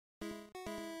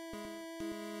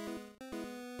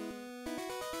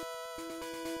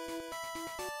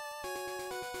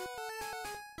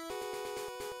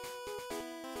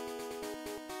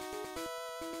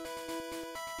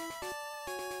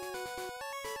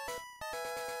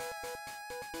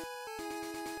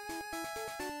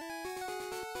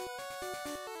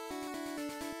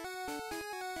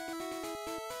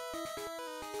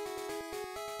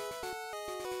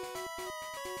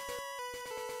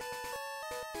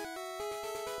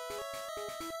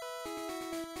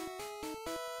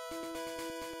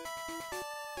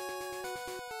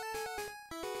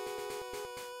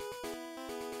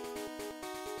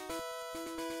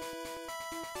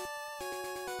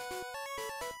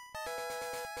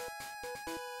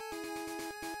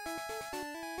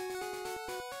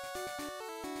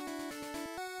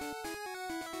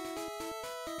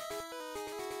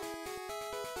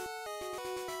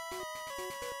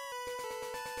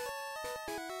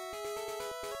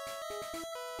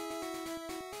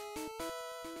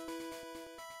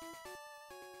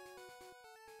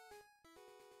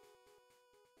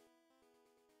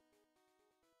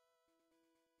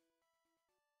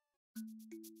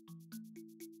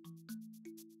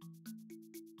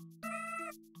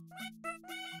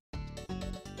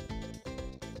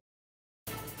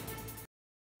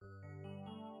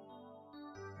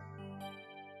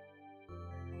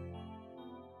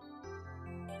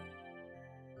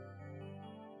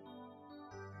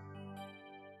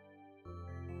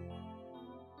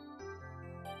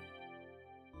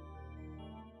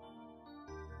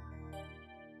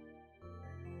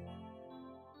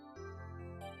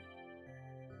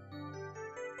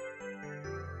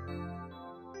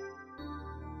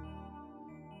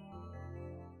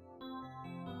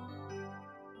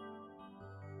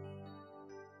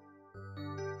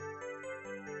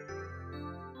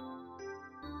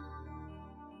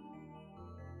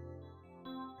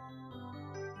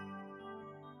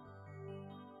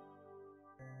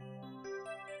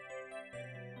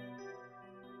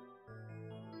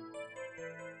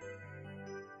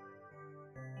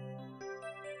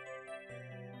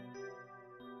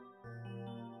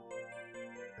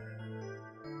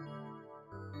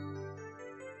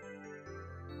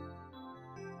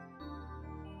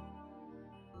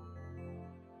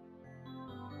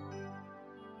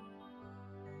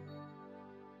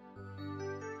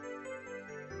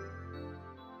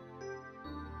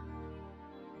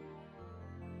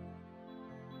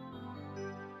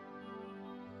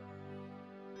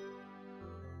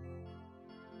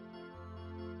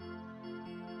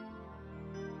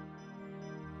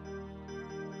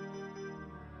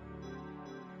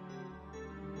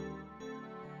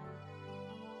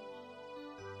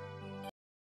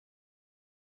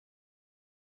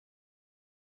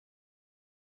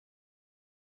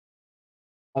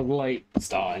I'm late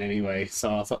starting anyway,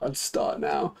 so I thought I'd start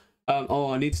now.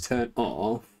 Oh, I need to turn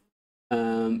off,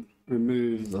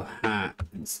 remove the hat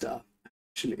and stuff,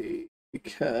 actually,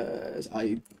 because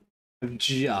I have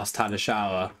just had a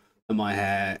shower and my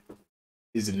hair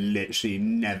is literally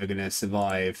never going to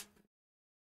survive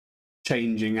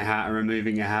changing a hat,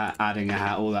 removing a hat, adding a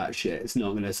hat, all that shit. It's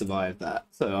not going to survive that.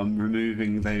 So I'm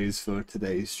removing those for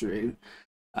today's stream.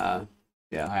 Yeah,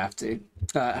 I have to.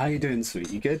 How you doing,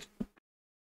 sweet? You good?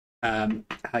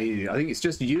 How you? I think it's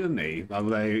just you and me,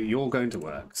 although you're going to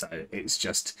work, so it's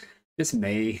just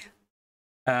me.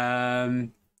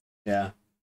 Yeah.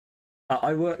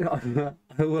 I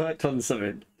worked on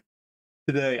something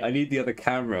today. I need the other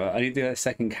camera. I need the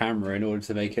second camera in order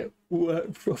to make it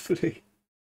work properly.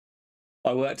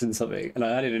 I worked on something and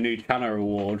I added a new channel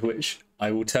reward, which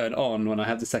I will turn on when I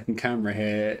have the second camera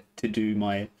here to do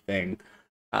my thing.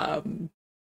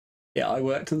 Yeah, I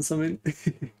worked on something.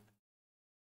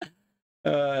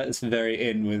 It's very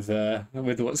in with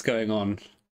what's going on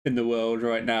in the world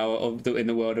right now, in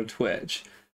the world of Twitch.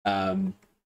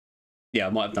 Yeah, I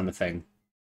might have done a thing.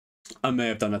 I may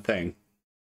have done a thing.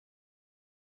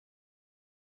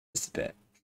 Just a bit.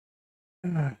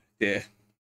 Yeah.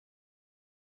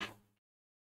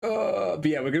 But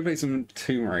yeah, we're gonna play some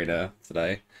Tomb Raider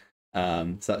today.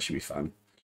 So that should be fun.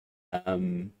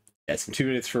 Yeah, some Tomb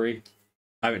Raider 3.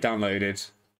 I have it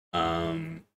downloaded.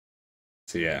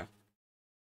 So yeah.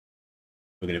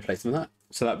 We're gonna play some of that.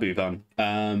 So that'd be fun.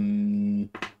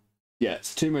 Yeah,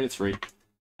 it's Tomb Raider 3.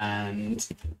 And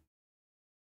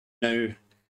no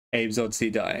Abe's Odyssey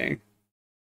dying.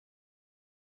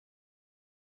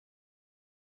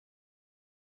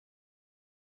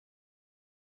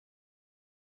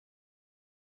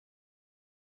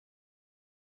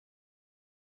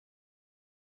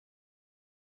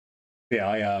 Yeah,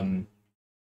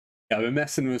 I was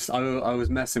messing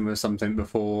with something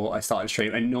before I started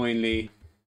stream. Annoyingly,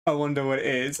 I wonder what it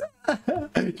is. Do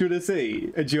you want to see?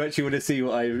 Do you actually want to see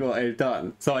what I've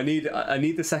done? So I need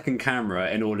the second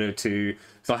camera in order to.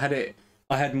 So I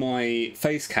had my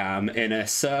face cam in a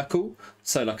circle,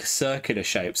 so like a circular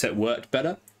shape, so it worked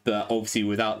better. But obviously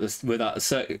without the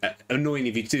circle, annoying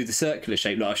if you do the circular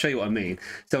shape. Like, I'll show you what I mean.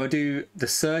 So I do the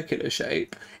circular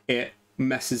shape, it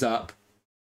messes up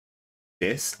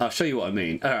this. I'll show you what I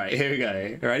mean. All right, here we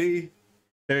go. Ready?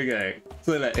 Here we go.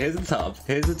 So look, here's the tub.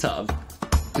 Here's the tub.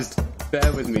 Just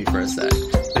bear with me for a sec.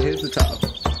 So here's the tub.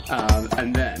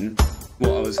 And then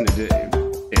what I was going to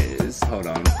do is, hold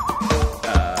on,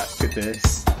 get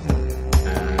this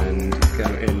and go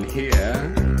in here.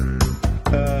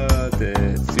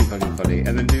 This too funny.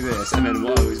 And then do this. And then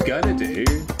what I was going to do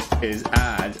is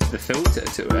add the filter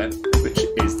to it, which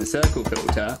is the circle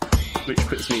filter, which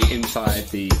puts me inside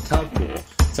the tub more.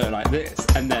 So like this,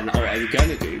 and then what I was going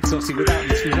to do, because obviously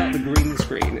without the green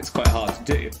screen, it's quite hard to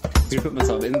do. I'm going to put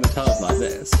myself in the tub like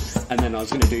this, and then I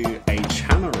was going to do a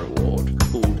channel reward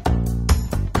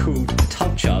called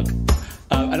Tub Chug.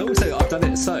 And also I've done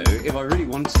it so, if I really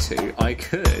wanted to, I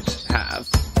could have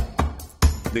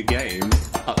the game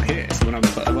up here. So when I'm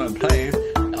playing,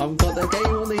 I've got the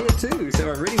game on here too. So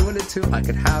if I really wanted to, I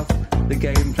could have the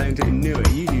game playing to knew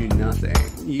it. You knew nothing.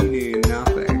 You knew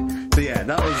nothing. So yeah,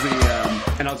 that was the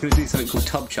and I was going to do something called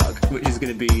Tub Chug, which is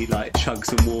going to be like chug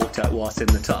some water whilst in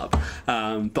the tub.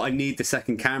 But I need the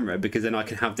second camera because then I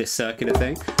can have this circular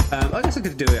thing. I guess I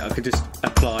could do it. I could just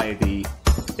apply the.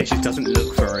 It just doesn't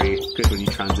look very good when you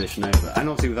transition over. And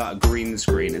obviously without a green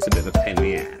screen, it's a bit of a pain in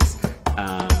the ass.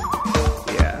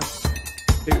 Yeah.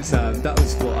 It was that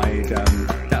was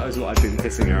what I'd been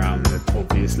pissing around with,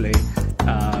 obviously.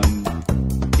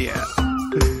 Yeah.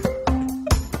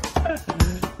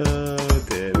 Oh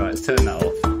dear. Right, let's turn that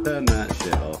off. Turn that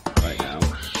shit off right now.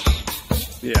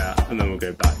 Yeah, and then we'll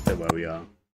go back to where we are.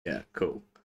 Yeah, cool.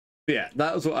 But yeah,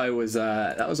 that was what I was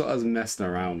messing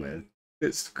around with.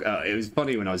 It was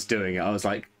funny when I was doing it. I was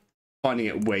like finding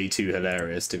it way too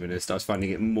hilarious, to be honest. I was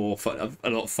finding it a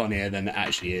lot funnier than it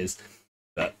actually is.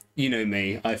 But you know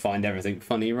me, I find everything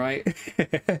funny, right?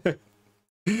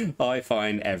 I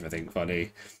find everything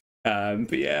funny.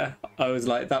 But yeah, I was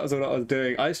like, that was what I was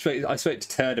doing. I spoke to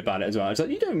Turd about it as well. I was like,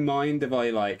 you don't mind if I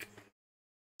like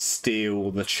steal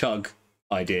the chug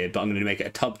I did, but I'm going to make it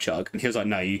a tub chug? And he was like,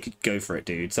 no, you could go for it,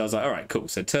 dude. So I was like, all right, cool.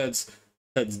 So Turd's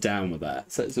down with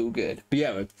that, so it's all good. But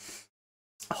yeah,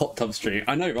 hot tub stream.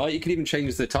 I know, right? You could even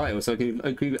change the title, so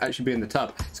I could actually be in the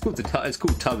tub. It's called the tub. It's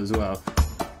called Tub as well.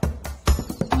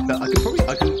 But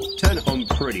I can turn it on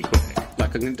pretty quick.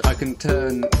 Like I can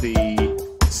turn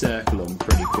the circle on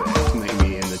pretty quick to make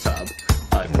me in the tub,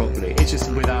 like properly. It's just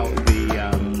without the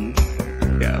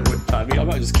yeah, I mean, I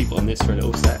might just keep on this for a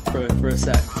little sec, for a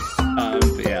sec.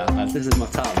 But yeah, this is my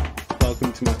tub.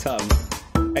 Welcome to my tub.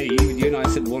 Hey, you and I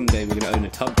said one day we're going to own a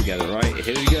tub together, right?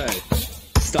 Here we go.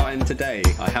 Starting today,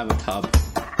 I have a tub.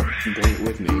 And bring it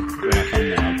with me. When I come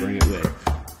there, I'll bring it with.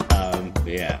 But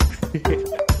yeah.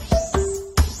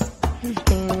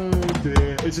 Oh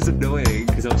dear. It's just annoying,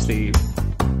 because obviously,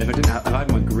 if I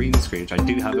had my green screen, which I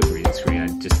do have a green screen, I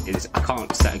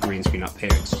can't set a green screen up here,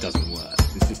 it just doesn't work.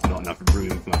 There's just not enough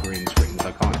room for my green screen, so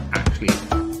I can't actually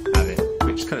have it,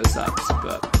 which kind of sucks,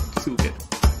 but it's all good.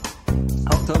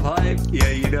 Hot Tub Hype? Yeah,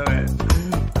 you know it.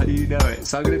 You know it.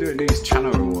 So I'm going to do a new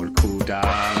channel reward called Tub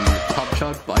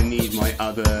Chud, but I need my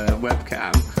other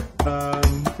webcam.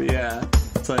 But yeah,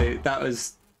 so that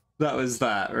was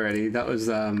that really. That was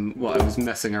what I was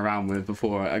messing around with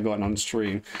before I got on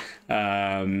stream.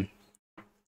 Yeah.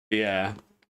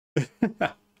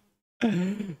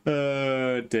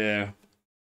 Oh dear.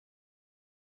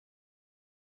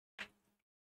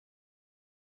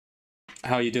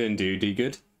 How you doing, dude? Are you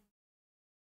good?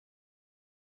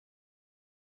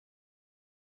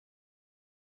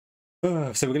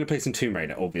 So we're going to play some Tomb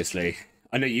Raider, obviously.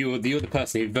 I know you're the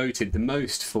person who voted the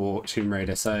most for Tomb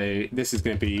Raider, so this is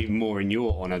going to be more in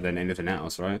your honor than anything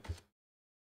else, right?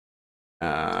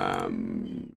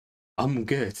 I'm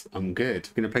good. I'm good.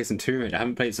 We're going to play some Tomb Raider. I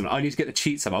haven't played some. I need to get the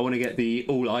cheat sub. I want to get the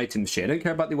all items sheet. I don't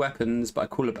care about the weapons,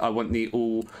 but I want the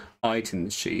all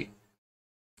items sheet.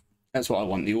 That's what I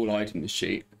want, the all items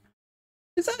sheet.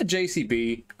 Is that a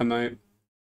JCB emote?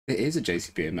 It is a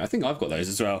JCB emote. I think I've got those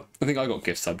as well. I think I got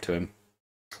gift sub to him.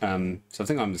 So I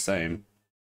think I'm the same.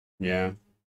 Yeah.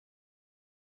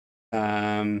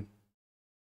 Yeah,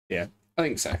 I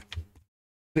think so.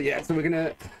 But yeah, so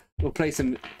we'll play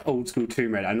some old school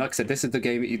Tomb Raider. And like I said, this is the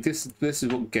game this is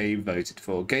what Gabe voted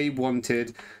for. Gabe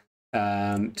wanted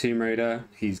Tomb Raider.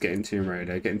 He's getting Tomb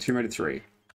Raider. Getting Tomb Raider 3.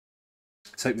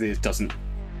 So hopefully it doesn't.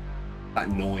 That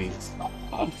noise.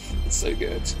 Oh, it's so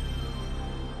good.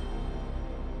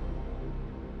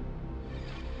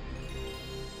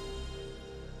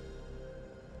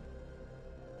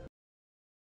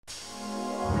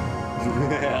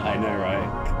 I know, right?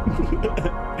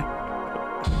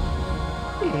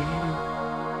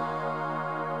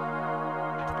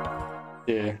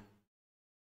 Yeah.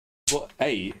 What?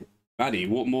 Hey, Maddie,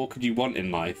 what more could you want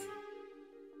in life?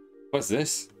 What's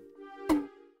this?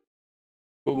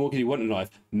 What more could you want in life?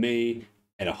 Me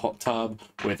in a hot tub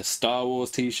with a Star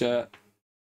Wars t-shirt.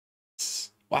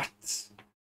 What?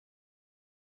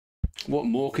 What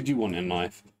more could you want in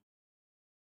life?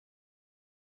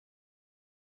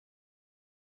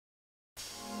 Is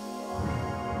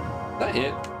that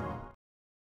it?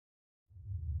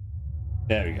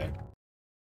 There we go.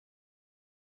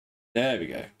 There we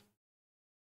go.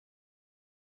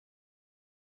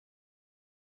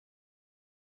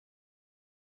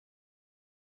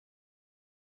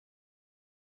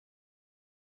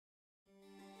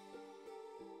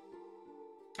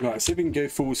 Right, see if we can go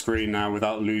full screen now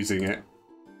without losing it.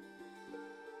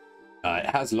 It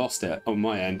has lost it on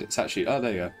my end. It's actually... Oh,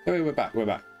 there you go. Oh, we're back. We're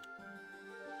back.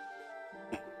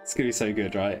 It's going to be so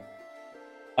good, right?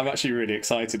 I'm actually really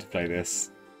excited to play this.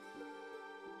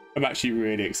 I'm actually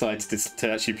really excited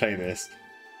to actually play this.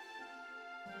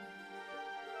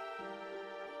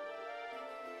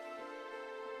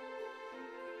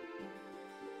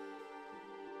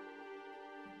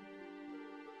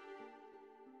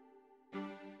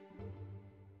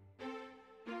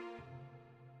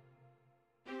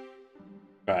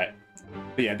 Right.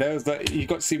 But yeah, there was that. You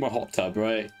got to see my hot tub,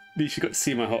 right? You got to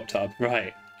see my hot tub,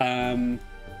 right?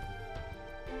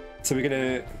 So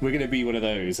we're gonna be one of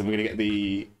those, and we're gonna get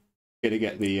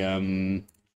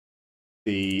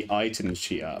the items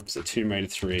sheet up. So Tomb Raider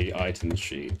 3 items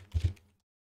sheet.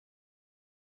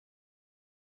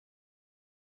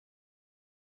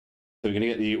 So we're gonna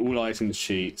get the all items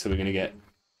sheet. So we're gonna get.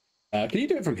 Can you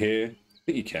do it from here? I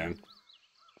think you can.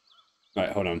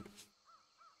 Right, hold on.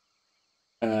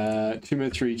 Tomb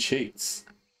Raider 3 cheats.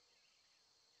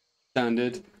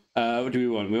 Standard. What do we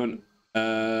want? We want.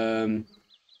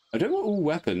 I don't want all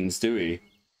weapons, do we?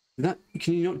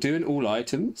 Can you not do in all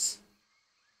items?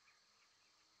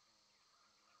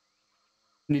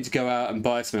 I need to go out and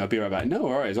buy something. I'll be right back. No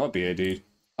worries, I'll be here, dude.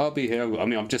 I'll be here. I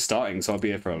mean, I'm just starting, so I'll be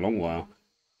here for a long while.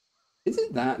 Is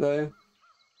it that though?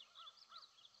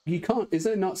 You can't. Is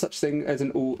there not such thing as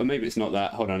an all? Or maybe it's not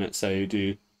that. Hold on. Let's say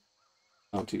do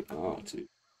R2, R2,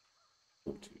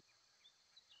 R2.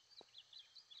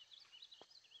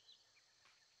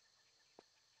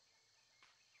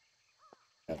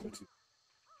 L2.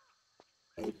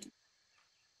 L2.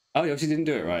 Oh, you obviously didn't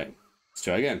do it right. Let's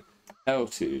try again.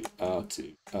 L2,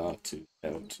 R2, R2,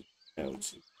 L2,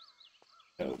 L2.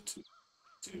 L2,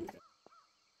 L2,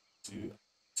 L2,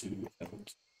 L2,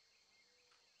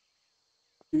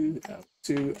 L2,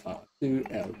 L2, R2,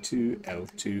 L2,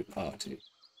 L2, R2. Is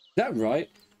that right?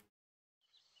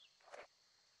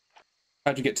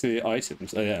 How'd you get to the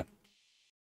items? Oh yeah.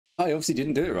 I obviously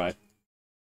didn't do it right.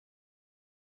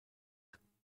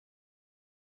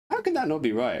 How can that not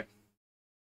be right?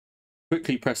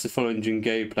 Quickly press the following during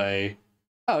gameplay.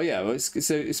 Oh yeah, well,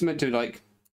 so it's meant to like.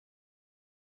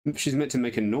 She's meant to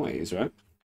make a noise, right?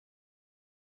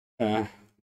 Hold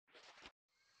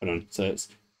on. So it's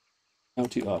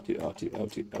L2, R2, R2,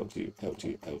 L2, L2,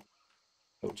 L2,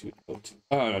 L2, L2.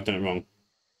 Oh, I've done it wrong.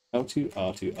 L2,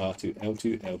 R2, R2,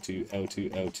 L2, L2, L2,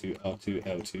 L2, R2,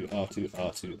 L2, R2,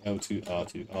 R2, L2,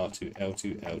 R2, R2,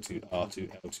 L2, L2, R2,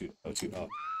 L2, L2, R2.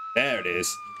 There it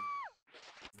is.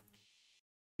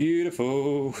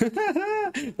 Beautiful.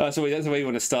 That's the way you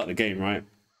want to start the game, right?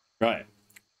 Right.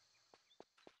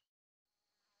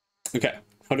 Okay.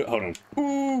 Hold on.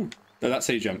 Ooh. No, that's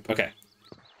how you jump. Okay.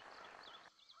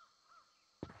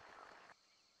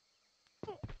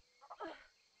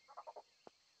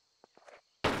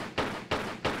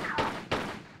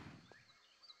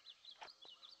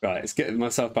 Right, let's get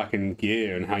myself back in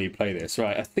gear and how you play this.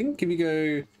 Right, I think if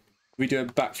we do a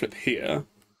backflip here,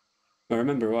 if I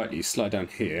remember rightly, you slide down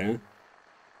here,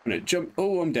 and it jump.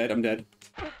 Oh, I'm dead. I'm dead.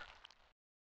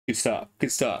 Good start.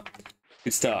 Good start.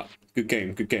 Good start. Good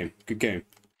game. Good game. Good game.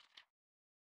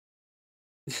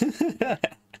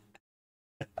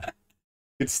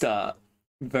 Good start.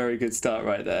 Very good start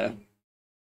right there.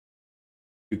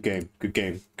 Good game. Good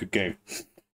game. Good game.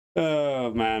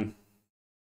 Oh man.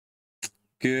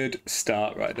 Good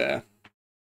start right there.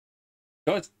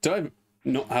 Do I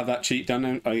not have that cheat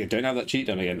done? Oh yeah, don't have that cheat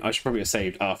done again. I should probably have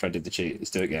saved after I did the cheat.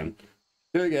 Let's do it again.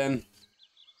 Do it again.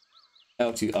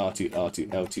 L2, R2, R2,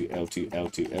 L2, L2,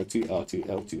 L2, L2, R2,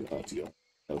 L2, R2,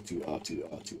 L2, R2,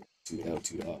 R2, L2,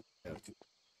 R2, L2.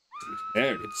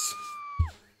 There it is.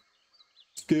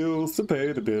 Skills to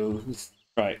pay the bills.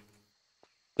 Right.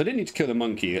 I didn't need to kill the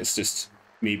monkey. It's just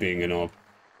me being an orb.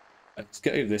 Let's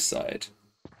get over this side.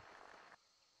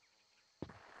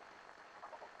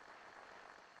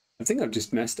 I think I've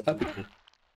just messed up again.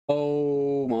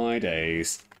 Oh my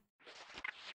days.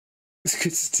 It's a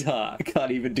good start. I can't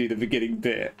even do the beginning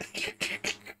bit.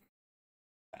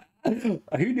 Who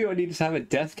knew I needed to have a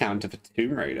death counter for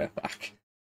Tomb Raider? Fuck.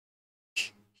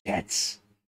 Yes.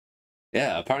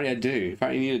 Yeah, apparently I do.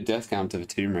 Apparently you need a death counter for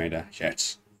Tomb Raider.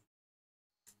 Yes.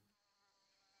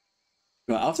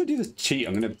 Right, after I do this cheat,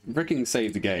 I'm gonna freaking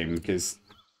save the game because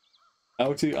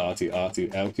L2, R2,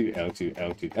 R2, L2, L2,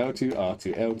 L2, L2,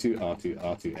 R2, L2, R2,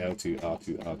 R2, L2,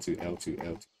 R2, R2, L2,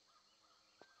 L2.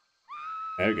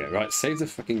 There we go. Right, save the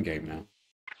fucking game now.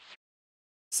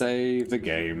 Save the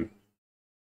game.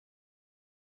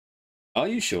 Are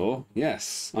you sure?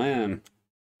 Yes, I am.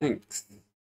 Thanks.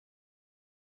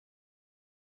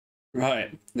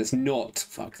 Right, let's not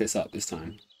fuck this up this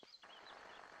time.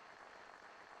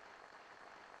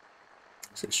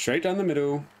 So straight down the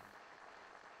middle.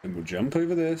 Then we'll jump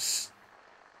over this.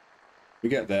 We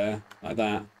get there, like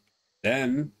that.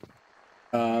 Then,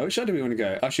 which side do we want to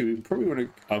go? Actually, we probably want to...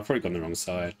 I've probably gone the wrong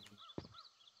side.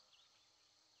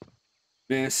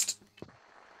 Missed.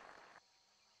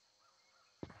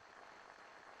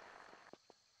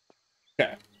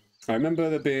 Okay. I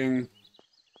remember there being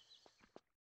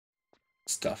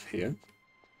stuff here.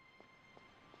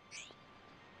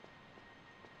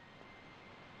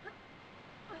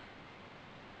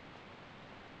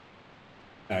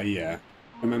 Yeah.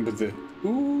 Remember the...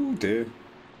 Ooh, dear.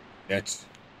 It's...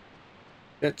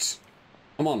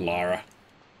 Come on, Lara.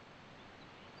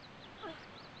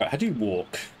 Right, how do you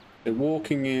walk? The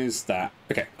walking is that.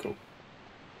 Okay, cool.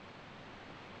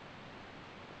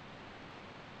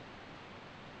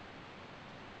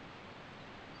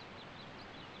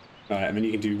 Alright, and then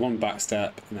you can do one back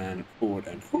step and then forward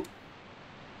and whoop.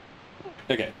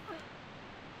 Okay.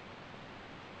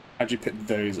 How'd you pick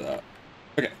those up?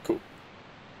 Okay, cool.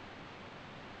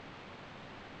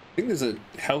 I think there's a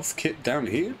health kit down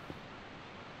here.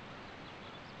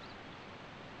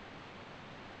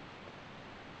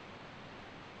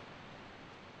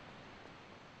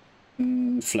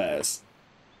 Flares.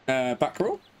 Back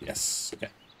roll? Yes, okay.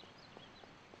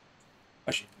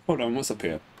 Actually, hold on, what's up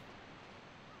here?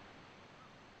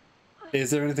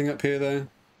 Is there anything up here though?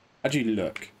 How'd you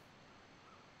look?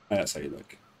 Oh, that's how you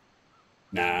look.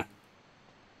 Nah.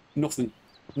 Nothing.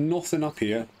 Nothing up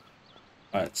here.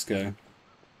 Alright, let's go.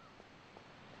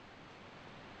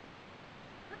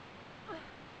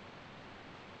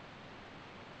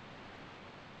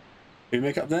 Do we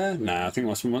make up there? Nah, I think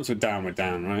once we're down,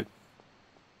 right?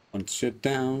 Once you're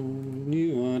down,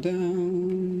 you are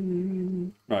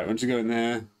down. Right, once you go in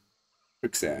there,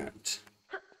 accept.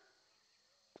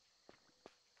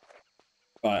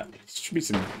 Right, should be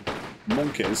some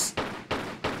monkeys.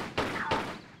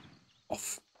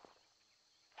 Off.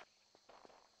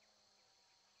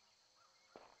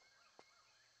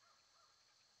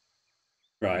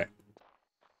 Right. Is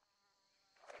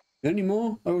there any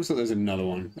more? I always thought there was another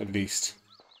one, at least.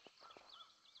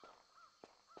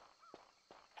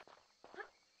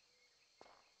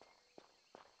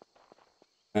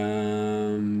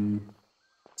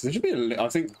 So there should be a. I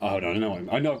think. Oh, hold on,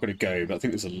 I know I've got to go, but I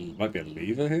think might be a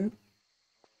lever here.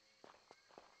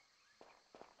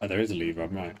 Oh, there is a lever.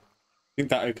 I'm right. I think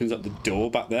that opens up the door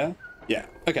back there. Yeah.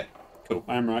 Okay. Cool.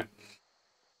 I'm right.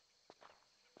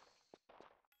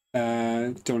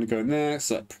 Don't want to go in there.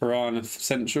 It's like Piranha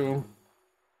Central.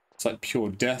 It's like pure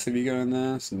death if you go in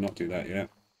there. So not do that yet.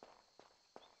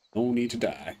 No need to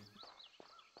die.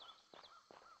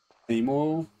 Any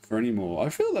more? For any more? I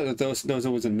feel like there was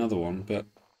always another one, but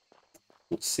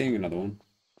not seeing another one.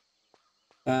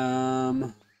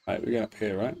 Right, we go up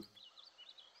here, right?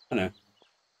 I know.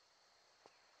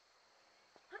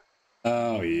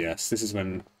 Oh yes, this is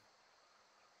when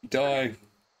you die.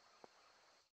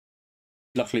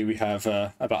 Luckily, we have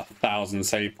about 1,000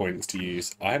 save points to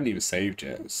use. I haven't even saved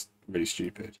yet. It's really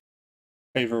stupid.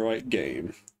 Favorite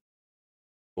game.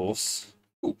 Of course.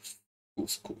 Of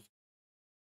course.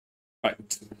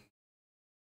 Right.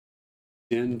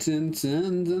 Dun, dun,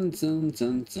 dun, dun, dun,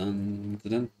 dun, dun,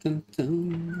 dun, dun,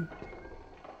 dun.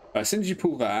 Right, as soon as you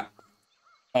pull that.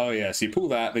 Oh yeah, so you pull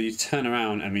that, then you turn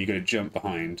around and you got to jump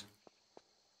behind.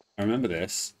 I remember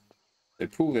this. So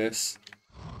pull this,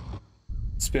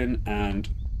 spin, and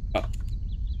up.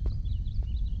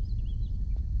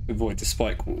 Avoid the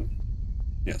spike wall.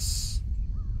 Yes.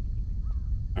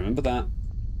 I remember that.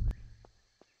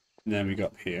 And then we got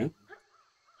up here.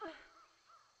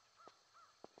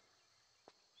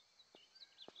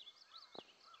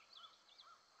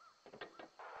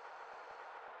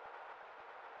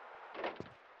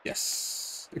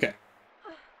 Yes. Okay.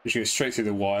 You should go straight through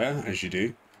the wire, as you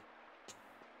do.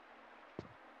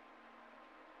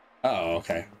 Oh,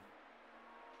 okay.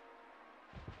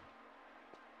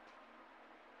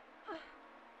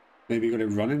 Maybe you got to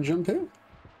run and jump here?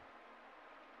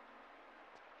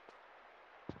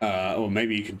 Or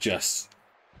maybe you could just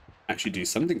actually do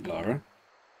something, Lara.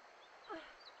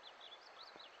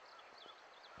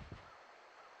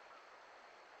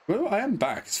 Well, I am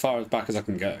back, as far back as I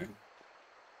can go.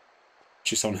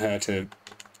 Just on her to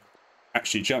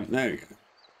actually jump. There we go.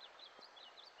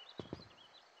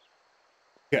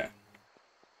 Yeah.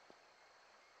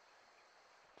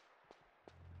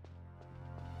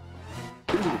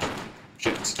 Ooh,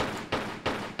 shit.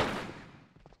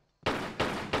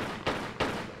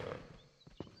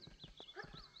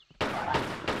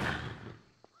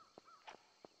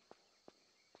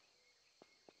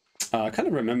 I kind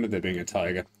of remember there being a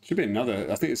tiger. Should be another.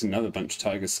 I think it's another bunch of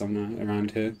tigers somewhere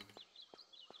around here.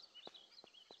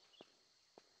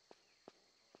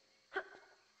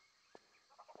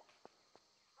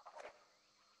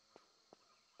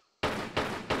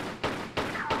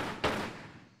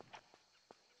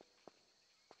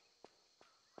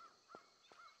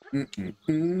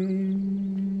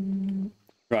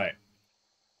 Right.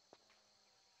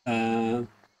 Oh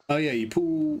yeah, you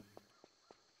pull.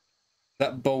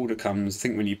 That boulder comes, I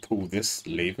think, when you pull this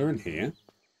lever in here.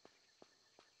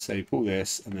 So you pull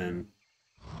this and then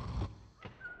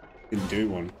you can do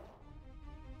one.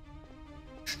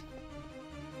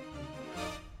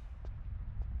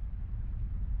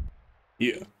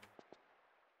 Yeah.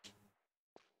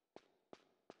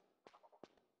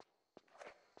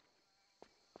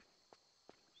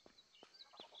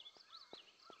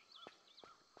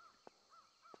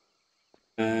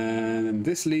 And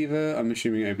this lever, I'm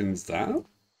assuming, opens that up.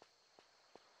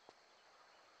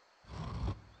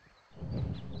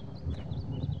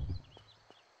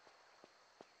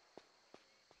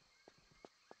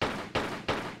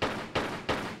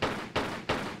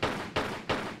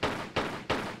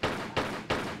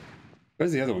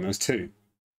 Where's the other one? There's two.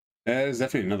 There's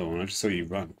definitely another one. I just saw you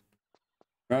run.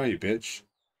 Where are you, bitch?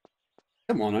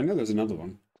 Come on, I know there's another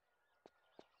one.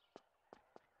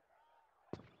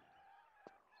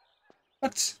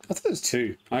 What? I thought there was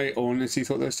two. I honestly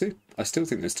thought there was two. I still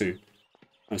think there's two.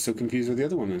 I'm still confused with the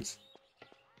other one is.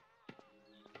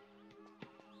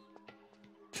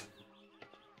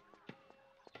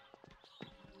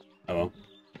 Oh well.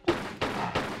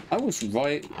 I was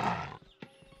right.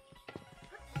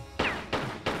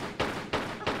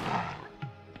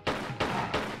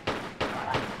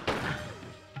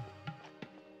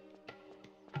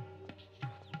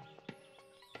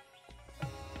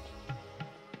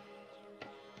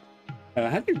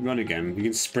 How do you run again? You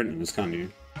can sprint in this, can't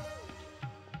you?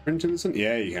 Sprint in this one?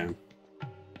 Yeah, you can.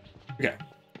 Okay.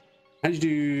 How do you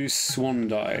do swan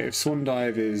dive? Swan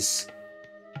dive is...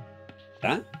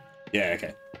 that? Yeah,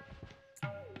 okay.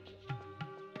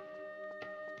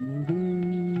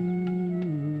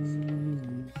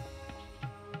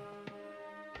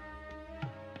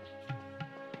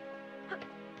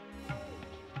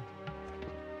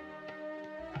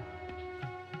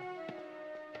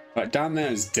 Right, down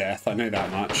there is death, I know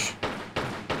that much.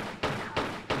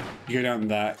 You go down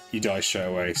that, you die straight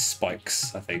away.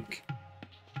 Spikes, I think.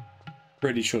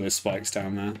 Pretty sure there's spikes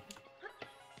down there.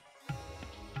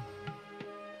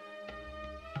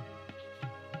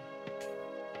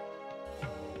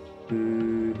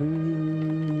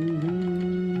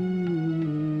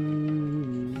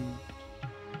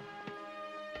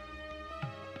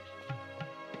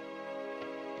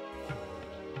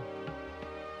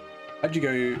 How'd you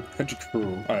go? How'd you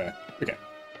crawl? Oh, yeah. Okay.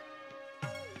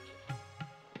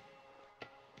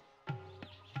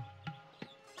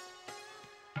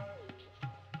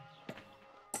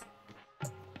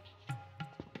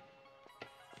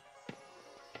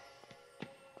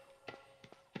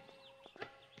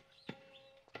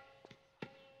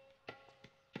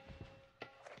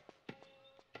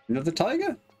 Another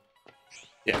tiger?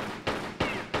 Yeah.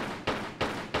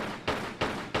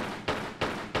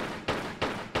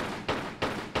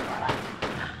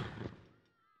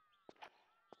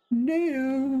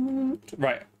 No.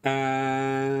 Right.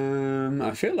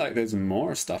 I feel like there's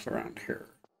more stuff around here.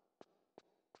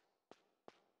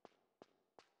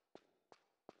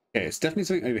 Okay, it's definitely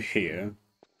something over here.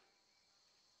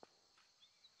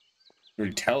 I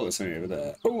really tell there's something over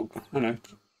there. Oh, I know.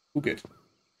 All good.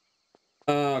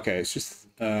 Okay, it's just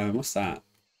what's that?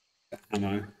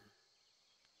 Ammo.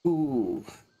 Ooh,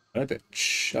 a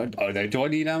bitch. Oh, do I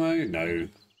need ammo? No,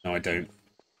 no, I don't.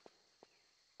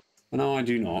 No, I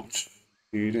do not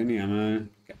need any ammo.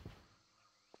 Okay.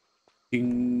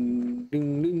 Ding,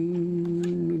 ding, ding,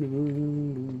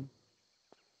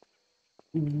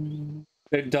 ding.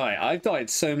 Don't die. I've died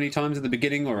so many times at the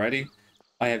beginning already.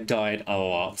 I have died a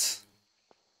lot.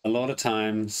 A lot of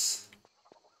times.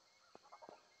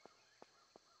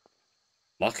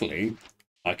 Luckily,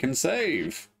 I can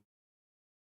save.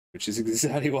 Which is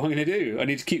exactly what I'm going to do. I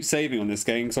need to keep saving on this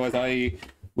game, so I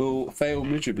will fail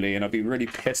miserably and I'll be really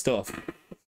pissed off.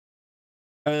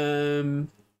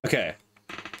 Okay.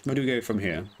 Where do we go from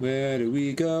here? Where do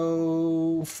we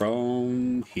go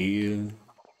from here?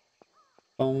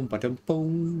 Boom, ba-dum,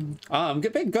 boom. I'm a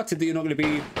bit gutted that you're not going to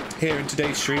be here in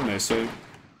today's stream, though, so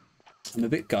I'm a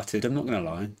bit gutted, I'm not going to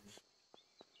lie.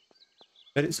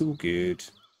 But it's all good.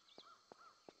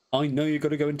 I know you got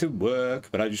to go into work,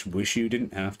 but I just wish you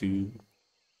didn't have to.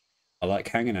 I like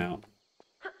hanging out.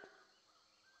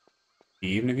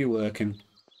 Even if you're working.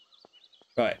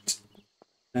 Right.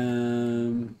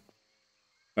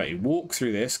 Right, you walk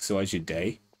through this, because otherwise you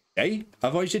day. Day?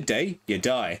 Otherwise you day, you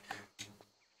die.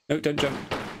 No, don't jump.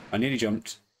 I nearly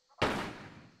jumped.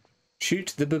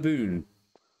 Shoot the baboon.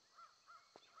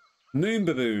 Moon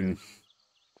baboon.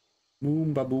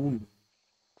 Moon baboon.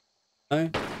 No?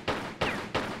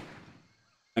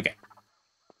 Okay.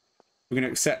 We're going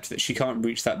to accept that she can't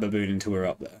reach that baboon until we're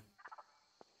up there.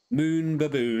 Moon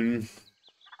baboon.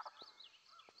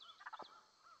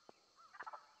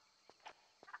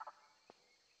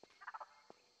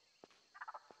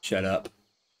 Shut up.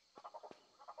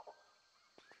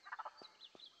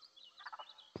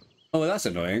 Oh, well, that's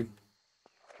annoying.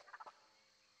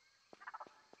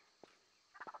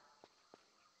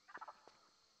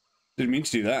 Didn't mean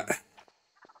to do that.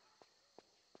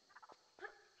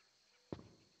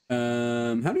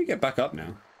 How do we get back up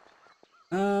now?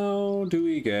 How do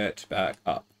we get back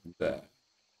up there?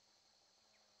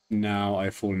 Now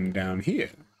I've fallen down here.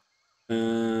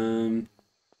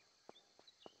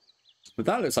 But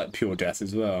that looks like pure death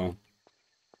as well.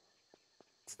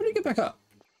 How do we get back up?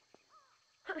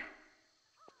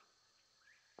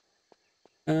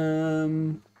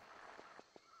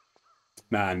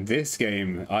 Man, this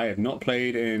game I have not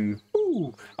played in...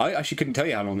 Ooh, I actually couldn't tell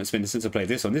you how long it's been since I played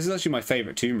this one. This is actually my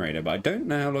favourite Tomb Raider, but I don't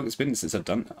know how long it's been since I've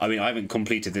done... I mean, I haven't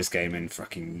completed this game in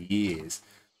fucking years.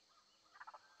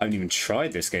 I haven't even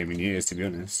tried this game in years, to be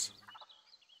honest.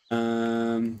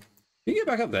 Can you get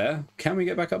back up there? Can we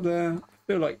get back up there? I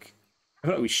feel like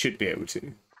we should be able to.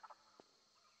 I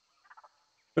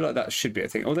feel like that should be a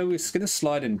thing. Although we're going to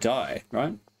slide and die,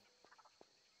 right?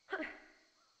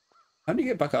 How do you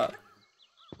get back up?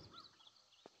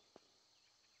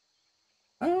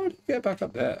 How do you get back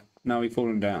up there? Now we've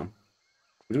fallen down.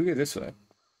 Do we go this way?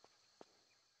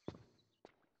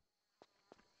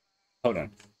 Hold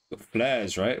on. Got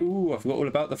flares, right? Ooh, I forgot all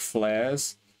about the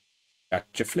flares.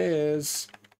 Gotcha flares.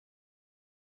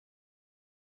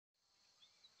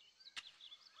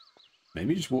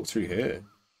 Maybe just walk through here.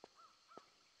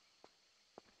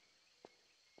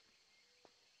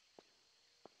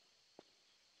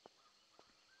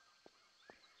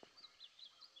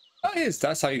 Oh, yes,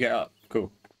 that's how you get up.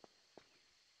 Cool.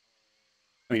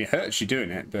 I mean, it hurts you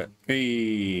doing it, but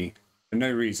hey, for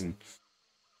no reason.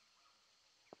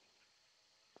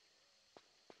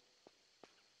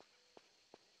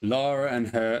 Lara and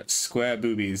her square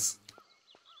boobies.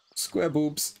 Square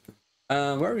boobs.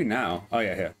 Where are we now? Oh,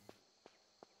 yeah, here.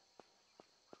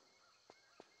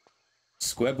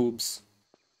 Square boobs.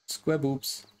 Square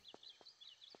boobs.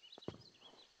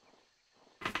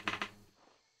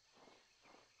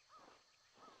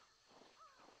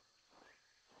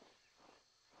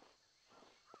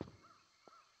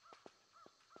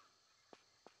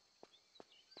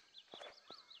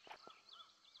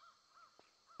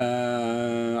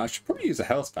 I should probably use a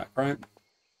health pack, right?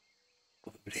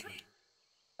 Probably.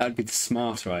 That'd be the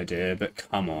smarter idea, but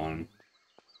come on.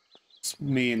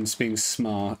 Me and being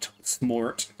smart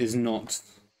is not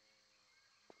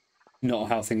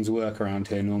how things work around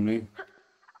here normally.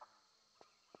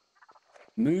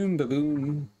 Moon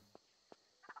baboon.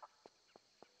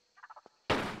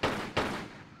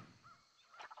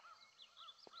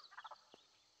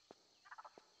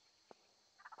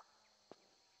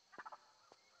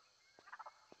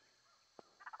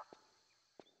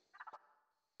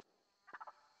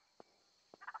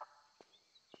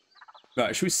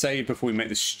 Right, should we save before we make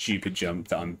the stupid jump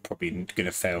that I'm probably going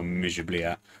to fail miserably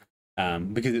at?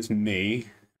 Because it's me.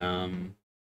 I'm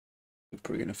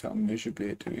probably going to fail miserably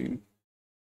at doing.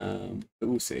 But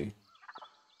we'll see.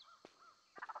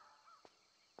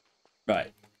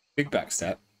 Right, big back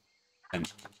step.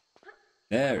 And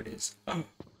there it is. Oh.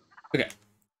 Okay,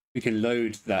 we can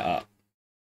load that up.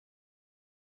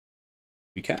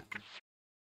 We can.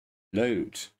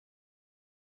 Load.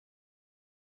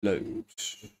 Load.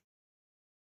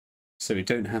 So we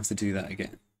don't have to do that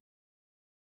again.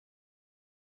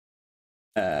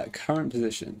 Current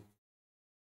position.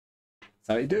 That's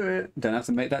how you do it. Don't have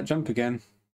to make that jump again.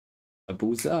 I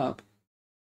balls it up.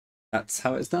 That's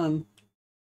how it's done.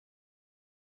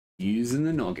 Using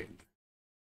the noggin.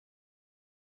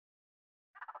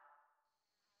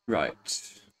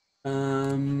 Right.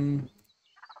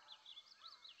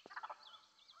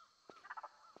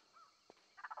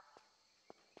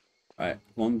 Right,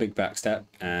 one big back step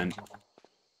and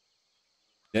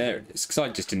there it is. Because I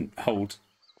just didn't hold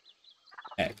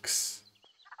X.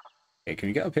 Okay, can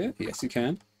we get up here? Yes, you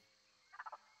can.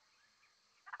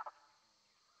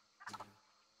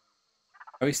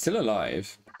 Oh, he's still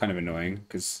alive. Kind of annoying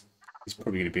because he's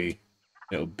probably going to be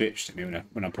a little bitch to me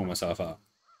when I pull myself up.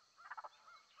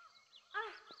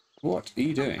 What are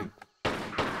you doing?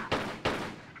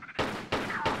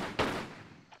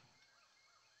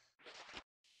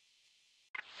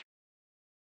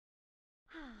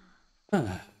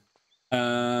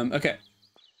 Okay.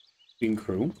 Being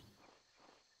cruel.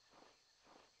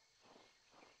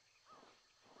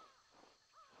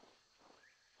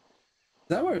 Is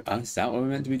that what we're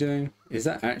meant to be doing? Is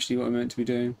that actually what we're meant to be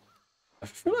doing? I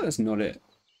feel like that's not it.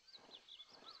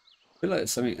 I feel like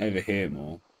there's something over here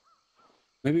more.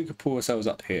 Maybe we could pull ourselves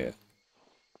up here.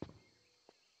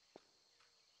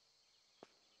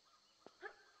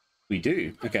 We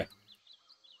do. Okay.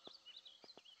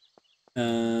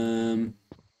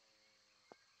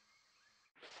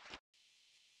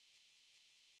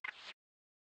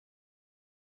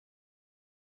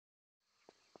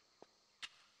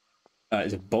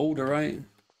 It's a boulder, right?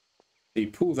 So you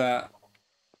pull that.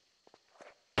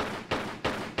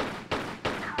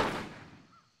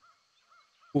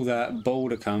 Pull that,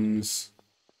 boulder comes.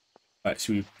 Right,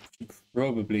 so we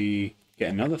probably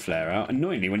get another flare out.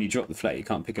 Annoyingly, when you drop the flare, you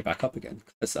can't pick it back up again.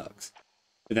 That sucks.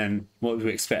 But then, what would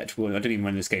we expect? Well, I don't even know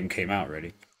when this game came out,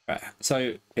 really. Right,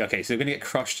 so, okay, so we're going to get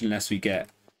crushed unless we get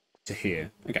to here.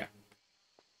 Okay.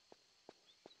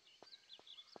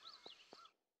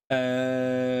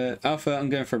 Alpha, I'm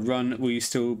going for a run. Will you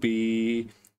still be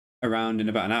around in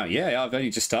about an hour? Yeah, I've only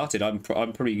just started. I'm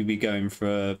probably going to be going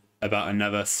for about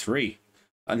another 3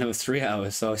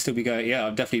 hours. So I'll still be going. Yeah,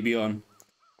 I'll definitely be on.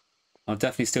 I'll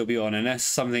definitely still be on unless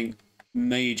something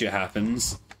major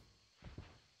happens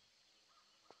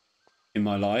in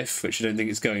my life, which I don't think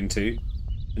it's going to,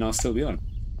 and I'll still be on.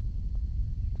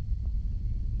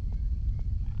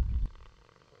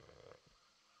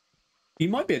 You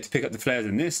might be able to pick up the flares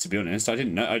in this, to be honest. I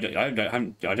didn't know. I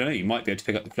don't know. You might be able to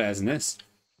pick up the flares in this.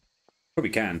 Probably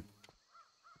can.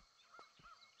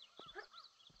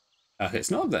 It's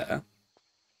not there.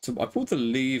 So I pulled the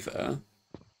lever.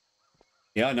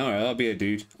 Yeah, I know. I'll be here,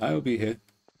 dude. I will be here.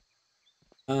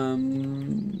 Yeah,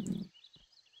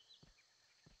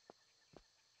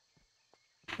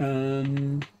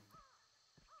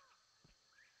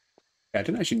 I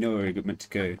don't actually know where we're meant to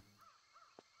go.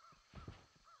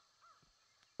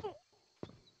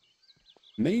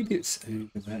 Maybe it's over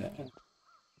there.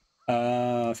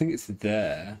 I think it's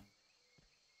there. I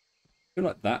feel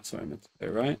like that's where I'm meant to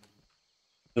go, right?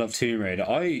 I love Tomb Raider.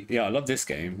 I love this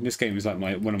game. This game is like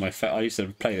one of my I used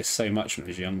to play this so much when I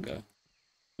was younger.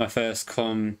 My first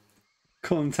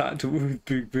contact with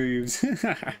big boobs.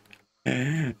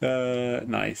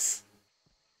 Nice.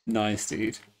 Nice,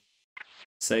 dude.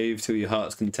 Save till your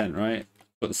heart's content, right?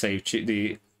 Got the save cheat,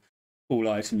 the all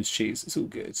items cheats. It's all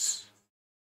good.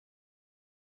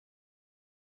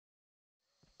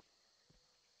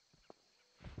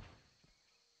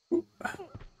 Ooh.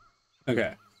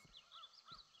 Okay.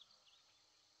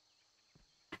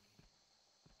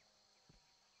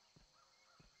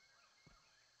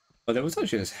 Oh, there was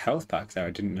actually this health pack there.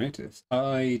 I didn't notice.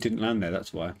 I didn't land there.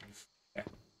 That's why. Okay.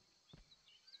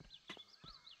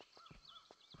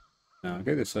 Now I'll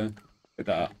go this way. Pick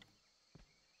that up.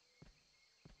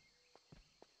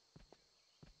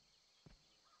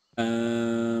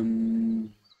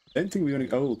 Don't think we want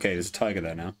to. Oh, okay. There's a tiger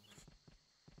there now.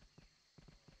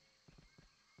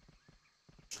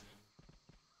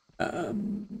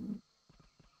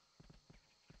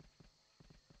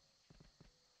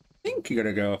 I think you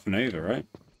gotta go up and over, right?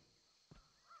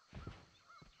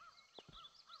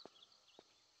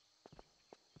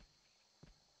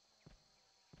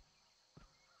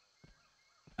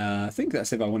 I think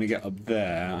that's if I want to get up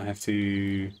there. I have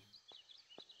to.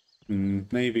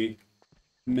 Maybe.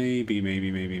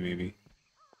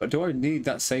 But do I need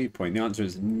that save point? The answer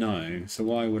is no. So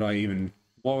why would I even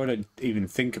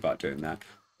think about doing that?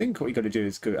 I think what you got to do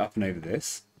is go up and over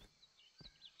this.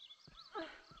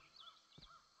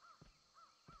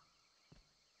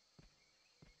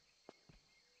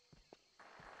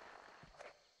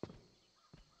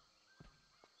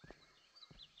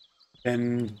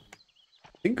 Then I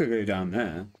think I'll go down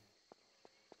there.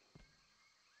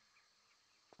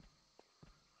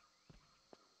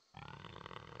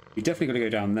 You definitely got to go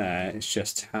down there. It's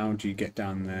just how do you get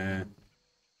down there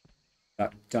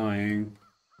without dying?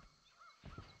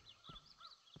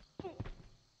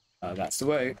 That's the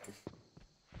way.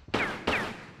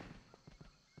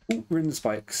 Ooh, we're in the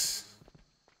spikes.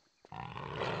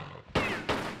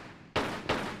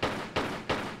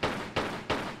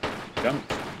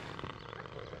 Jump.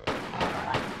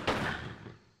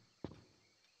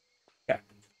 Yeah.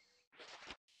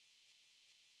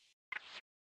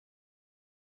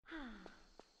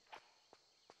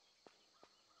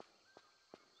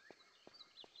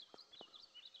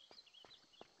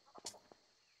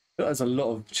 There's a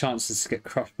lot of chances to get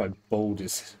crushed by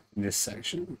boulders in this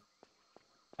section.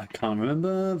 I can't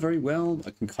remember very well.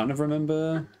 I can kind of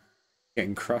remember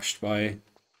getting crushed by... I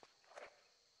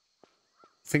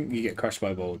think you get crushed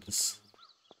by boulders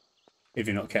if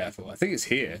you're not careful. I think it's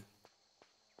here.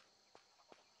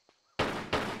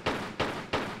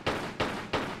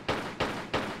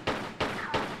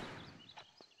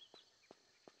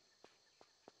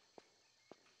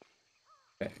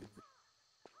 Okay.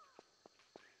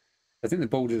 I think the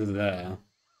boulders are there.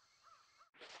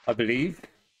 I believe.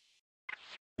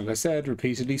 Like I said,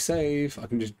 repeatedly save. I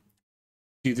can just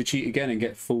do the cheat again and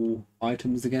get full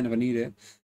items again if I need it.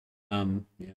 Yeah.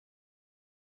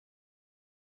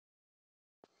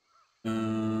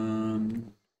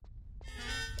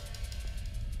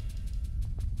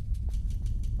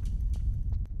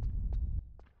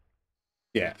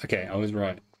 Yeah, okay, I was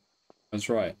right. I was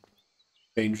right.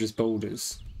 Dangerous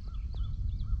boulders.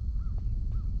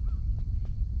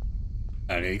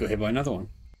 And he got hit by another one.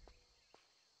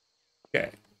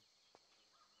 Okay.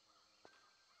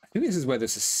 I think this is where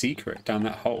there's a secret down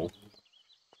that hole.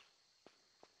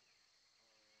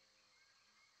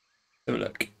 Have a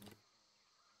look.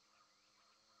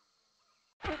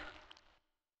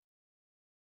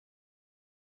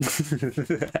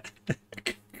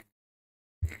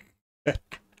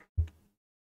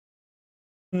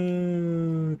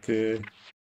 Oh dear.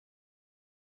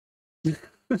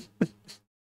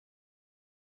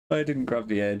 I didn't grab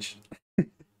the edge.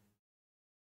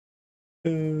 Oh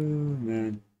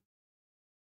man.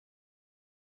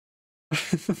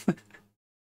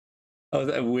 I was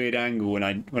at a weird angle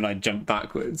when I jumped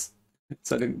backwards,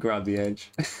 so I didn't grab the edge.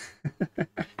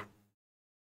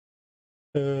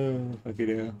 Oh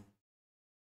fucking hell.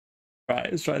 Right,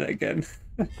 let's try that again.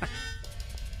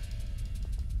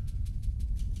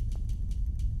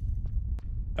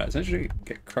 Right, essentially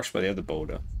get crushed by the other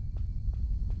boulder.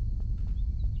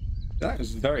 That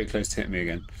was very close to hitting me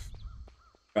again.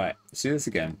 Right, let's do this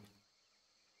again.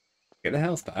 Get the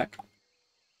health back.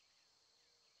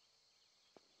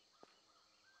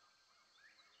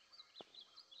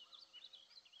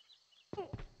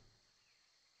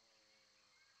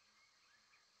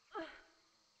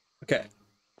 Okay.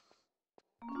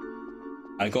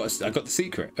 I got the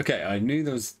secret. Okay, I knew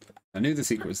the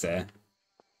secret was there.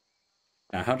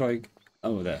 Now how do I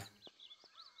oh there.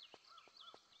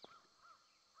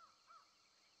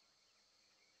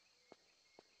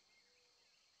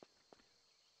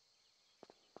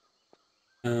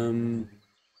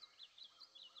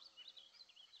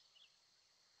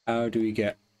 How do we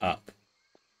get up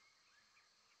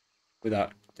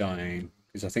without dying?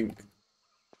 Because I think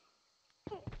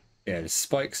yeah, the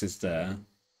spikes is there.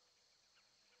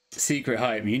 Secret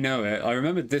hype, you know it. I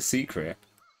remembered this secret.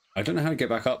 I don't know how to get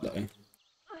back up though.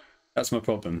 That's my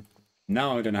problem.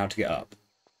 Now I don't know how to get up.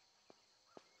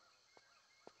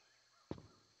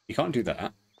 You can't do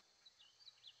that.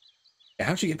 Yeah,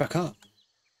 how do you get back up?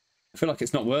 I feel like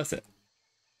it's not worth it.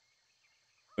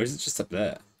 Or is it just up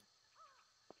there?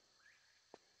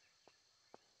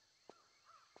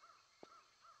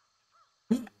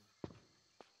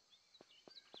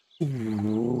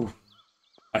 Ooh.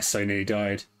 I so nearly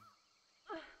died.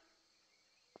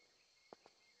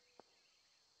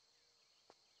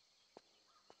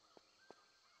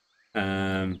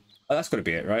 Oh, that's got to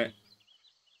be it, right?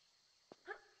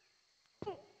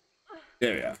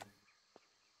 There we are.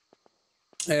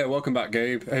 Yeah, welcome back,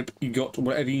 Gabe. Hope you got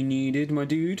whatever you needed, my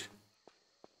dude.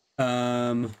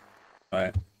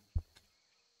 Right.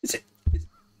 Is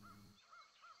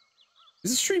the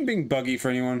stream being buggy for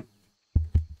anyone?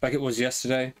 Like it was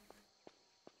yesterday?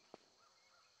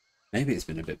 Maybe it's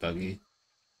been a bit buggy.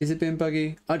 Is it being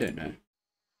buggy? I don't know.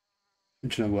 I'm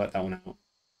trying to work that one out.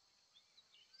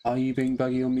 Are you being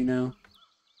buggy on me now?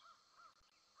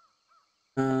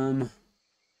 I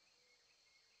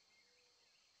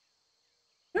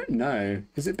don't know.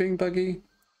 Is it being buggy?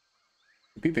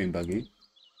 It'd be being buggy.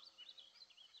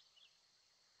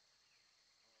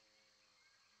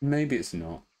 Maybe it's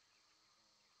not.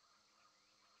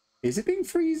 Is it being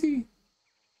freezy?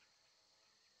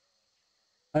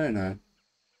 I don't know.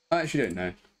 I actually don't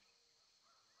know.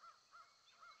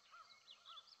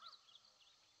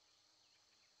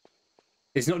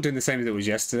 It's not doing the same as it was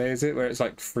yesterday, is it? Where it's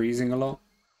like freezing a lot?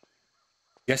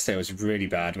 Yesterday was really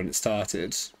bad when it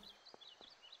started.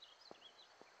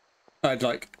 I had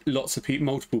like lots of people,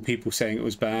 multiple people saying it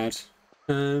was bad.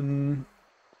 You don't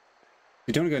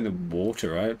want to go in the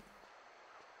water, right?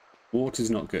 Water's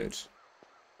not good.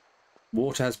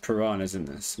 Water has piranhas in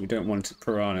this. We don't want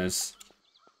piranhas.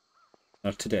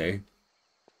 Not today.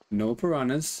 No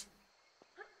piranhas.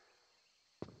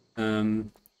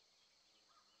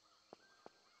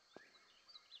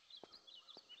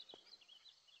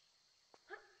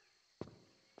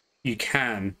 You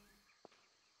can.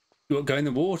 You want to go in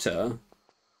the water?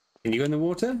 Can you go in the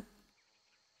water?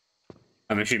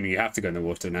 I'm assuming you have to go in the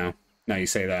water now. Now you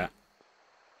say that.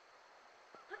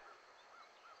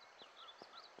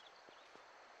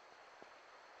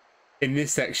 In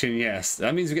this section, yes.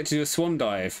 That means we get to do a swan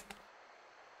dive.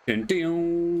 Dun,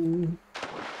 dun.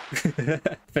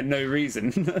 For no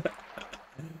reason.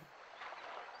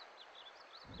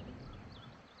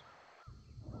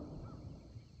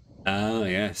 Ah,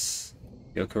 yes.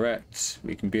 You're correct.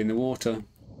 We can be in the water.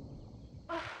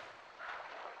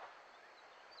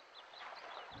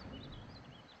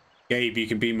 Gabe, you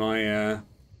can be my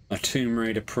Tomb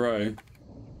Raider pro.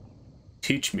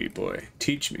 Teach me, boy.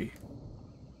 Teach me.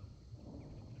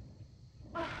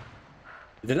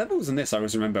 The levels in this, I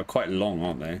always remember, are quite long,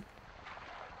 aren't they?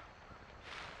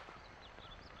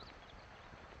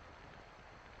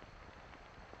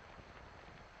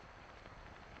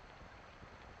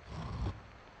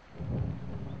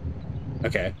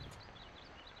 Okay.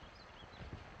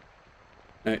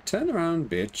 No, turn around,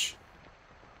 bitch.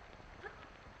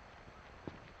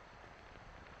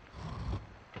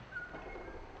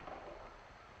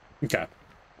 Okay.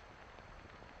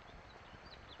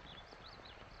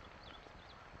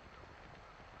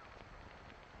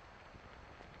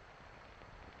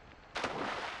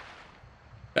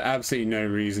 For absolutely no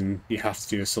reason you have to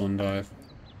do a swan dive.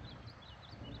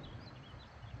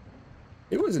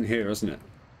 It wasn't here, wasn't it?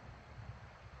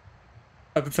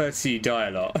 I prefer to see you die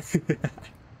a lot.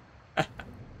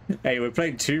 Hey, we're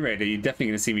playing Tomb Raider. You're definitely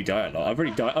going to see me die a lot. I've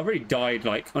already died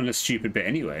like on a stupid bit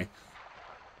anyway.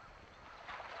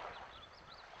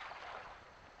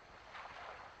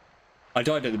 I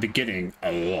died at the beginning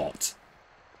a lot.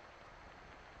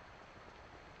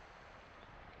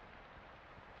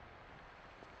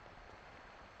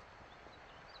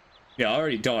 Yeah, I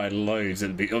already died loads at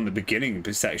on the beginning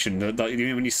section. Like, you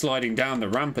know, when you're sliding down the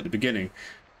ramp at the beginning.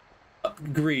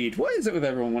 Greed. What is it with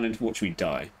everyone wanting to watch me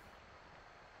die?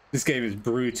 This game is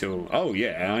brutal. Oh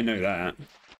yeah, I know that.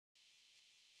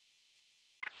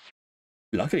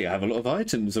 Luckily, I have a lot of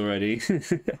items already.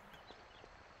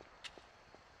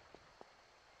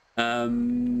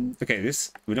 Okay,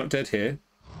 we're not dead here.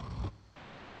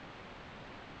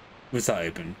 Was that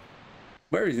open?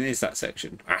 Where is that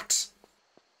section? What?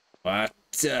 What?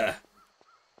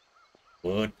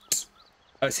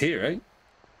 Oh, it's here, right?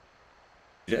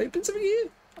 Did it open something here?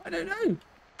 I don't know.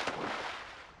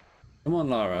 Come on,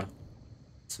 Lara.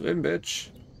 Swim, bitch.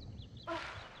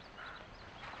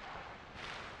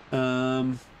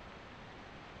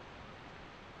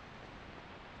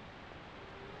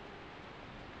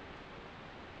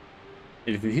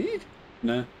 Anything here?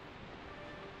 No.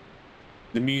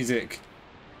 The music.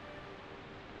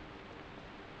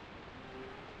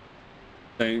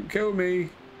 Don't kill me.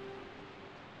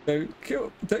 Don't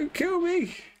kill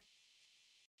me.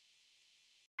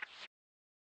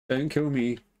 Don't kill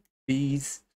me.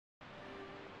 Please.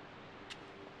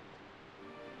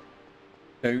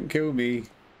 Don't kill me.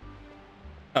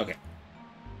 Okay.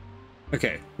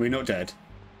 Okay, we're not dead.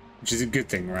 Which is a good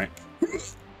thing, right?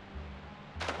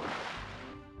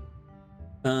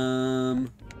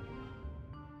 Um.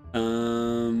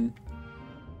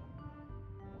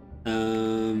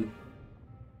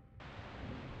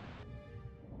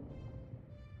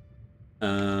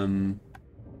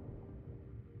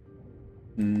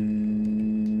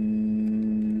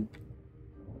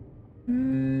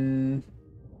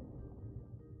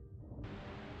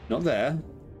 Not there.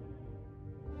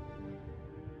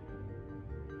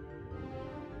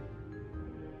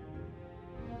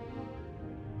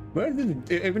 Where did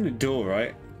it open the door,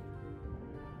 right?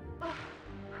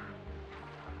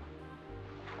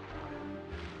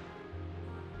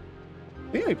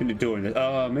 They opened the door in the...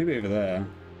 Oh, maybe over there.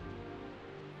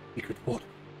 Secret what?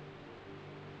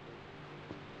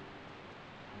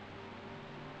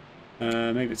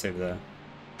 Maybe it's over there.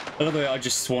 By the way, I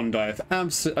just swan dive. I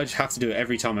just have to do it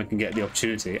every time I can get the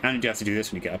opportunity. And you have to do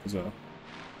this when you get up as well.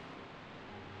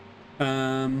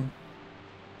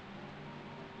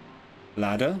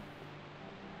 Ladder.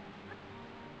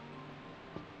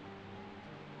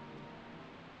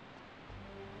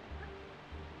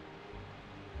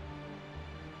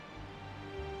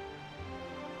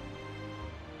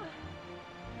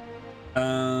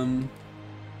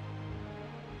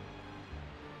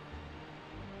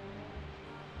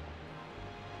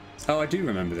 Oh, I do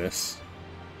remember this.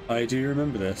 I do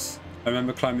remember this. I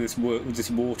remember climbing this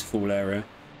waterfall area.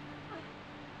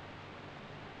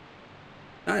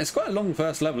 Ah, it's quite a long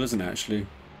first level, isn't it, actually?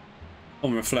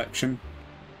 On reflection.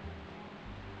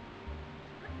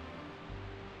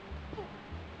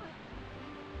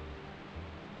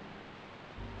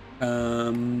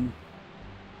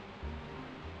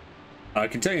 I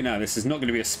can tell you now, this is not going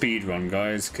to be a speed run,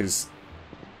 guys, because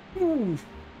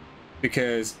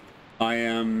I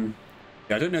am.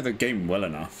 I don't know the game well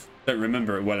enough. Don't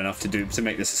remember it well enough to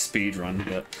make this a speed run.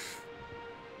 But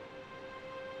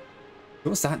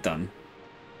what's that done?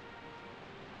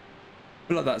 I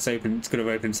feel like that's open. It's going to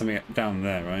open something down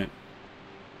there,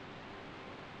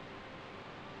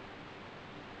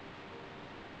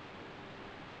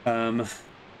 right?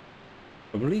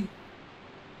 Probably.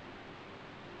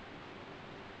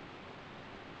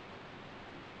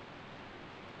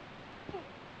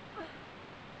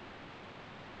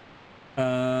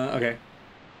 Okay.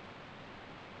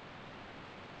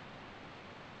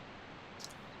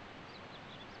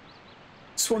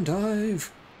 Swan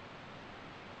dive.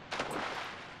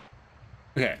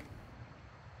 Okay.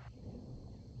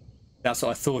 That's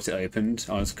what I thought it opened.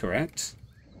 I was correct.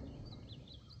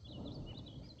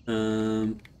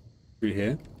 Through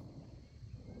here.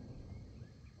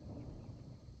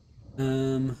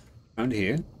 Around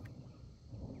here.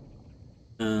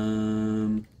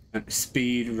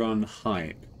 Speed run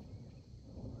height.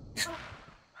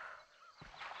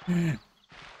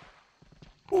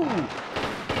 Ooh.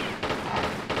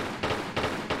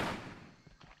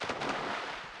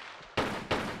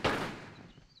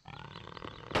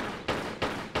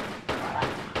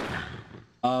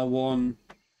 R1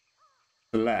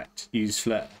 select, use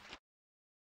flare.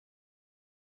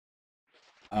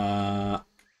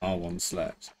 R1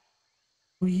 select.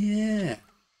 Oh yeah.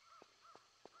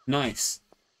 Nice.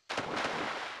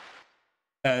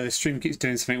 The stream keeps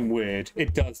doing something weird.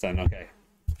 It does then, okay.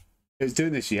 It was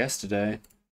doing this yesterday.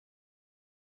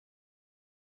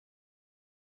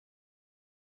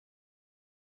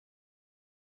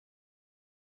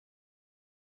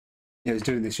 Yeah, it was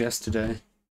doing this yesterday.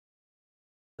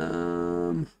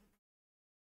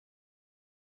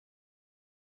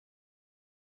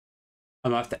 I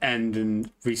might have to end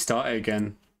and restart it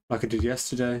again, like I did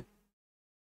yesterday.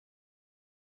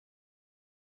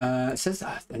 It says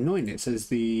annoying. It says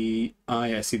the yeah,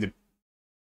 I see the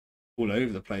all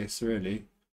over the place. Really,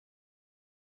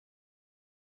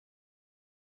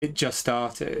 it just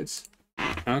started.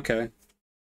 Okay.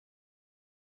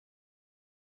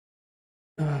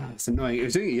 It's annoying. It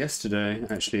was doing it yesterday.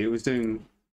 Actually, it was doing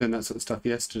that sort of stuff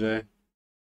yesterday.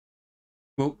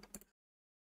 Well,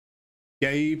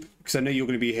 Gabe, because I know you're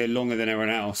going to be here longer than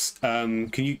everyone else. Can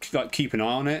you like keep an eye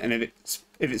on it, and if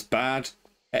it's bad,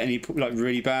 at any like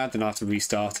really bad, then I have to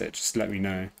restart it. Just let me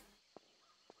know.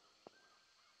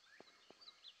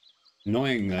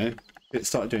 Annoying though, it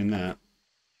started doing that.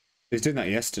 It was doing that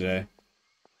yesterday.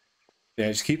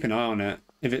 Yeah, just keep an eye on it.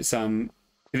 If it's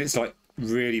like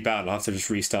really bad, I'll have to just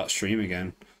restart stream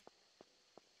again.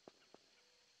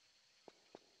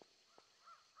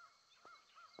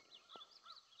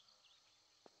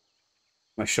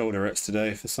 My shoulder hurts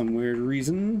today for some weird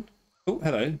reason. Oh,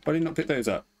 hello. Why did you not pick those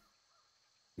up?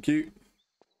 Thank you.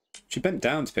 She bent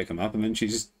down to pick them up and then she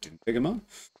just didn't pick them up.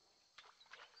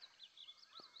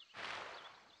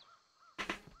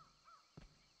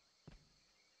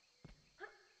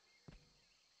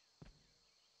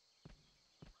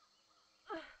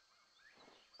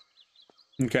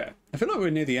 Okay. I feel like we're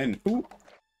near the end. Ooh.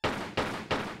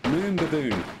 Moon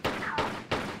baboon.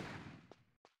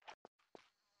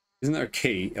 Isn't there a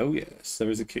key? Oh yes, there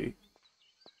is a key.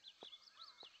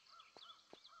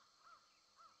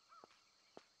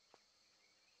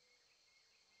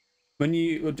 When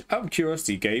you, out of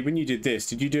curiosity, Gabe, when you did this,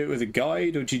 did you do it with a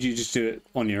guide or did you just do it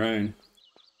on your own?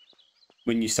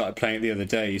 When you started playing it the other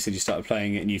day, you said you started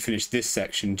playing it and you finished this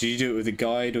section. Did you do it with a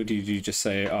guide or did you just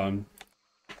say,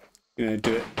 you know,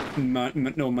 do it on my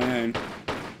own? I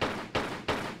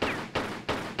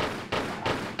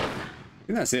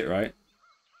think that's it, right?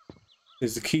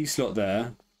 There's a key slot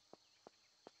there.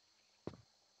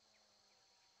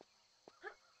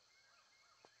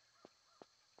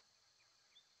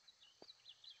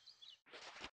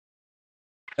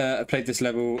 I played this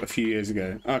level a few years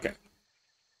ago. Okay.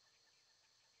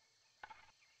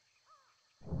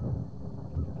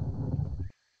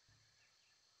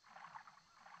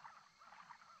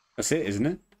 That's it, isn't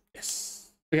it?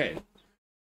 Yes. Okay.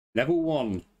 Level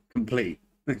 1 complete.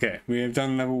 Okay, we have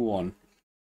done level 1.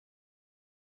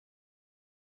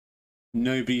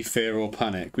 Nobody fear or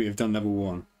panic. We have done level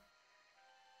 1.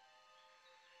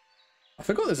 I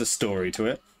forgot there's a story to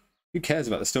it. Who cares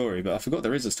about the story? But I forgot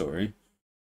there is a story.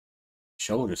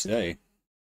 Shoulder today.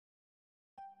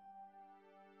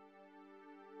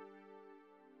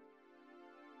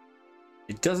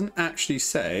 It doesn't actually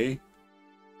say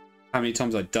how many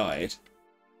times I died.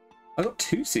 I got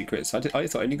 2 secrets. I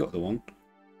thought I only got the 1.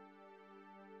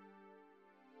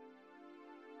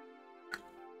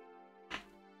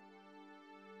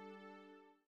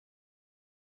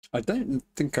 I don't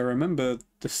think I remember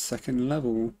the second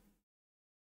level.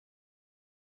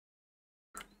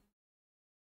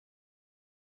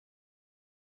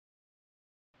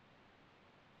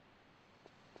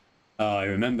 Oh, I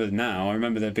remember now. I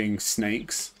remember there being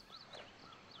snakes.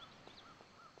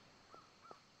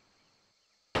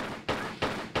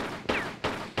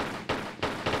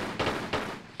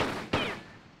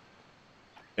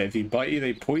 If you bite you,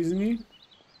 they poison you?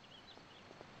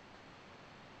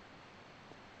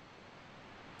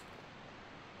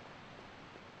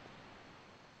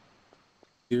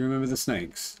 Do you remember the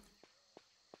snakes?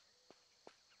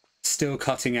 Still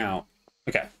cutting out.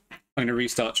 Okay, I'm going to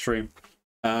restart stream.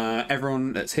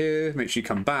 Everyone that's here, make sure you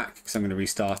come back because I'm going to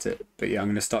restart it. But yeah, I'm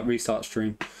going to restart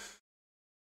stream.